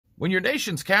When your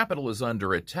nation's capital is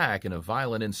under attack in a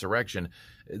violent insurrection,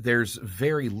 there's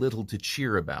very little to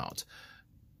cheer about.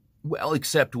 Well,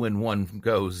 except when one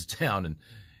goes down and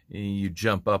you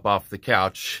jump up off the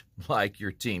couch like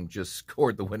your team just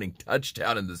scored the winning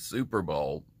touchdown in the Super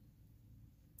Bowl.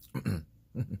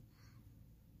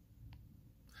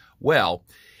 Well,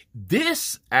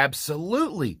 this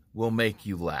absolutely will make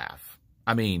you laugh.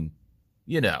 I mean,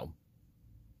 you know,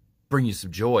 bring you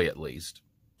some joy at least.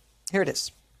 Here it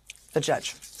is. The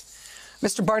judge.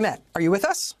 Mr. Barnett, are you with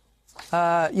us?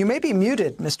 You may be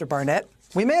muted, Mr. Barnett.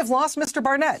 We may have lost Mr.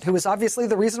 Barnett, who is obviously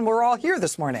the reason we're all here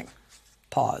this morning.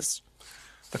 Pause.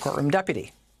 The courtroom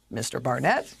deputy. Mr.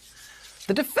 Barnett.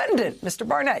 The defendant, Mr.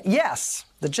 Barnett. Yes,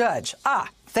 the judge.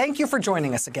 Thank you for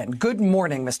joining us again. Good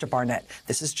morning, Mr. Barnett.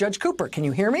 This is Judge Cooper. Can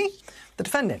you hear me? The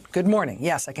defendant. Good morning.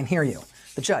 Yes, I can hear you.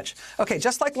 The judge. Okay,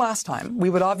 just like last time, we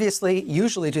would obviously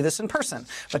usually do this in person,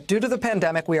 but due to the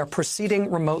pandemic, we are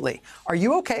proceeding remotely. Are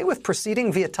you okay with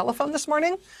proceeding via telephone this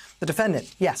morning? The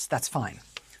defendant. Yes, that's fine.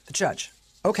 The judge.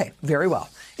 Okay, very well.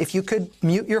 If you could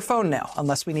mute your phone now,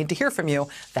 unless we need to hear from you,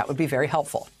 that would be very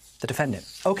helpful. The defendant.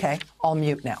 Okay, I'll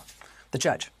mute now. The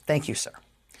judge. Thank you, sir.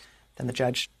 Then the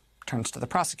judge turns to the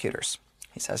prosecutors.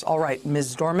 He says, all right,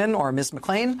 Ms. Dorman or Ms.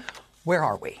 McLean, where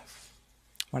are we?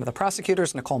 One of the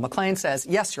prosecutors, Nicole McLean, says,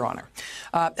 yes, Your Honor.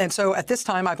 And so at this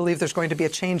time, I believe there's going to be a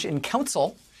change in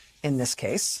counsel in this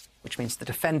case, which means the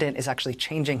defendant is actually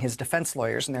changing his defense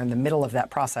lawyers, and they're in the middle of that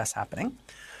process happening.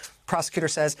 Prosecutor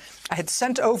says, I had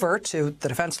sent over to the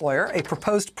defense lawyer a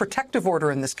proposed protective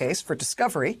order in this case for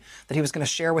discovery that he was going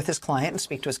to share with his client and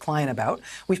speak to his client about.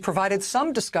 We've provided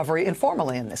some discovery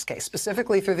informally in this case,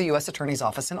 specifically through the U.S. Attorney's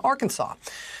Office in Arkansas.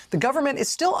 The government is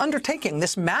still undertaking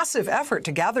this massive effort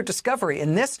to gather discovery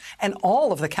in this and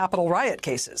all of the Capitol riot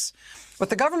cases. What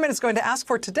the government is going to ask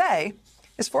for today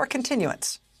is for a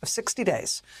continuance of 60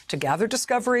 days to gather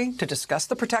discovery, to discuss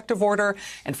the protective order,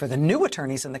 and for the new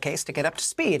attorneys in the case to get up to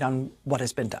speed on what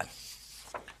has been done.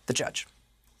 The judge.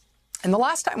 And the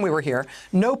last time we were here,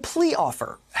 no plea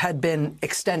offer had been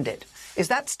extended. Is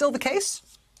that still the case?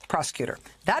 Prosecutor.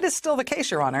 That is still the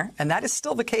case, Your Honor, and that is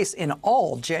still the case in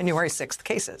all January 6th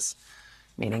cases,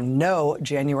 meaning no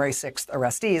January 6th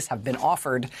arrestees have been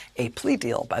offered a plea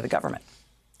deal by the government.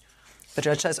 The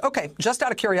judge says, okay, just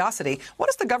out of curiosity, what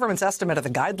is the government's estimate of the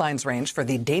guidelines range for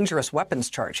the dangerous weapons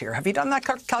charge here? Have you done that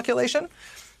calculation?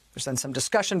 There's then some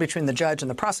discussion between the judge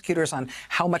and the prosecutors on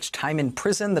how much time in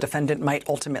prison the defendant might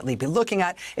ultimately be looking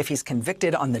at if he's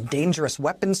convicted on the dangerous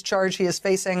weapons charge he is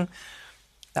facing.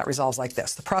 That resolves like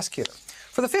this. The prosecutor.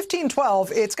 For the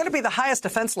 1512, it's going to be the highest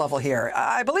offense level here.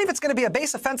 I believe it's going to be a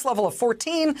base offense level of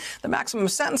 14. The maximum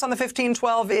sentence on the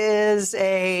 1512 is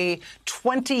a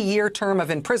 20-year term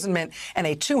of imprisonment and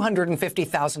a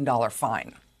 $250,000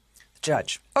 fine. The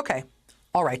judge. Okay.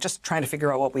 All right. Just trying to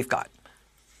figure out what we've got.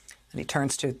 And he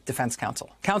turns to defense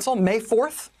counsel. Counsel, May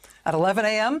 4th at 11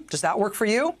 a.m. Does that work for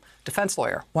you? Defense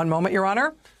lawyer. One moment, Your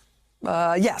Honor.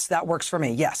 Yes, that works for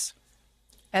me. Yes.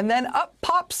 And then up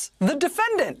pops the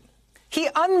defendant. He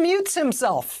unmutes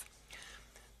himself.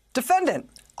 Defendant,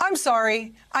 I'm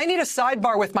sorry. I need a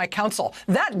sidebar with my counsel.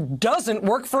 That doesn't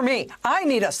work for me. I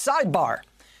need a sidebar.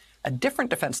 A different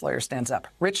defense lawyer stands up.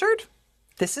 Richard,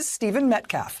 this is Stephen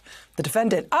Metcalf. The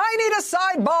defendant, I need a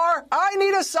sidebar. I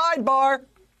need a sidebar.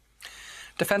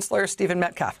 Defense lawyer Stephen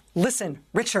Metcalf. Listen,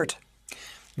 Richard,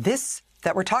 this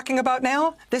that we're talking about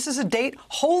now, this is a date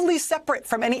wholly separate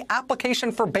from any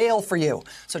application for bail for you.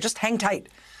 So just hang tight.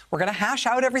 We're going to hash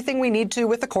out everything we need to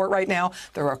with the court right now.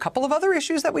 There are a couple of other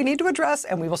issues that we need to address,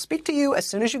 and we will speak to you as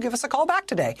soon as you give us a call back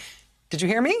today. Did you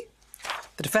hear me?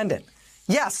 The defendant.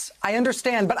 Yes, I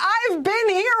understand, but I've been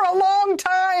here a long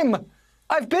time.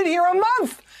 I've been here a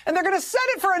month, and they're going to set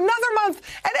it for another month,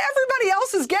 and everybody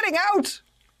else is getting out.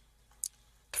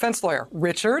 Defense lawyer.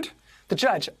 Richard. The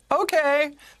judge.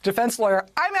 Okay. Defense lawyer.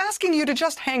 I'm asking you to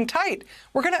just hang tight.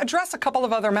 We're going to address a couple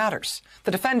of other matters.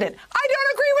 The defendant. I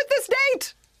don't agree with this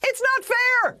date. It's not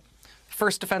fair.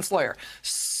 First defense lawyer.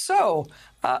 So,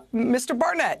 Mr.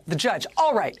 Barnett, the judge.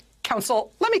 All right,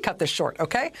 counsel, let me cut this short,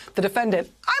 okay? The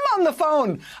defendant. I'm on the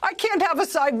phone. I can't have a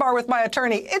sidebar with my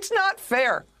attorney. It's not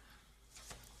fair.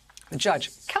 The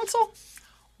judge. Counsel,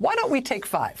 why don't we take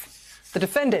 5? The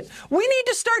defendant. We need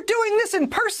to start doing this in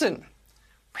person.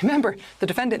 Remember, the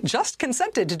defendant just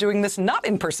consented to doing this not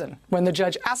in person when the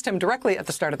judge asked him directly at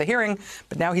the start of the hearing,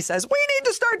 but now he says, we need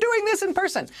to start doing this in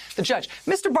person. The judge,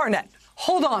 Mr. Barnett,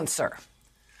 hold on, sir.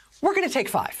 We're going to take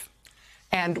 5.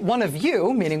 And one of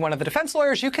you, meaning one of the defense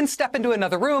lawyers, you can step into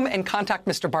another room and contact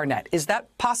Mr. Barnett. Is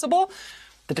that possible?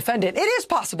 The defendant, it is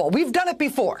possible. We've done it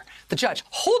before. The judge,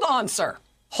 hold on, sir.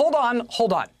 Hold on,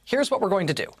 hold on. Here's what we're going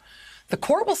to do. The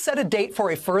court will set a date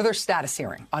for a further status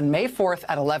hearing on May 4th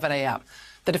at 11 a.m.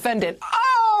 The defendant,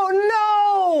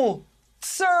 oh no,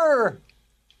 sir.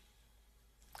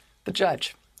 The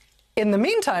judge, in the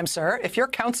meantime, sir, if you're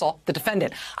counsel, the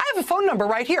defendant, I have a phone number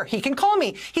right here. He can call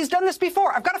me. He's done this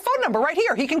before. I've got a phone number right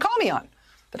here. He can call me on.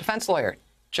 The defense lawyer,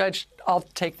 judge, I'll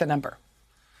take the number.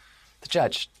 The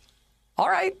judge, all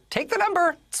right, take the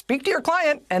number, speak to your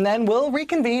client, and then we'll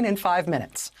reconvene in 5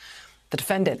 minutes. The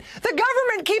defendant, the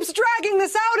government keeps dragging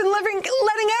this out and letting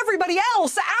everybody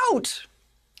else out.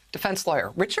 Defense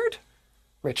lawyer, Richard,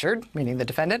 meaning the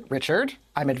defendant, Richard,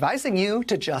 I'm advising you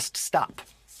to just stop.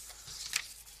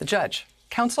 The judge,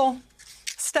 counsel,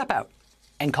 step out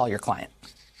and call your client.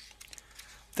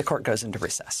 The court goes into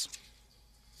recess.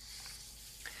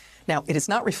 Now, it is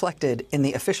not reflected in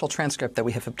the official transcript that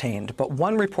we have obtained, but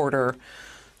one reporter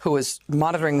who was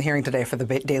monitoring the hearing today for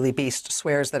the Daily Beast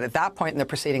swears that at that point in the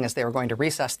proceeding, as they were going to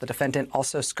recess, the defendant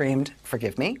also screamed,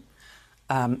 forgive me,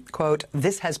 quote,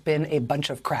 this has been a bunch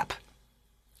of crap.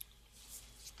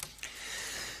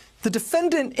 The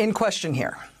defendant in question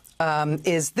here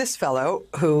is this fellow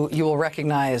who you will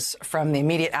recognize from the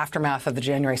immediate aftermath of the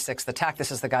January 6th attack.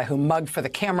 This is the guy who mugged for the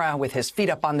camera with his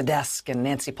feet up on the desk in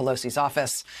Nancy Pelosi's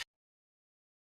office.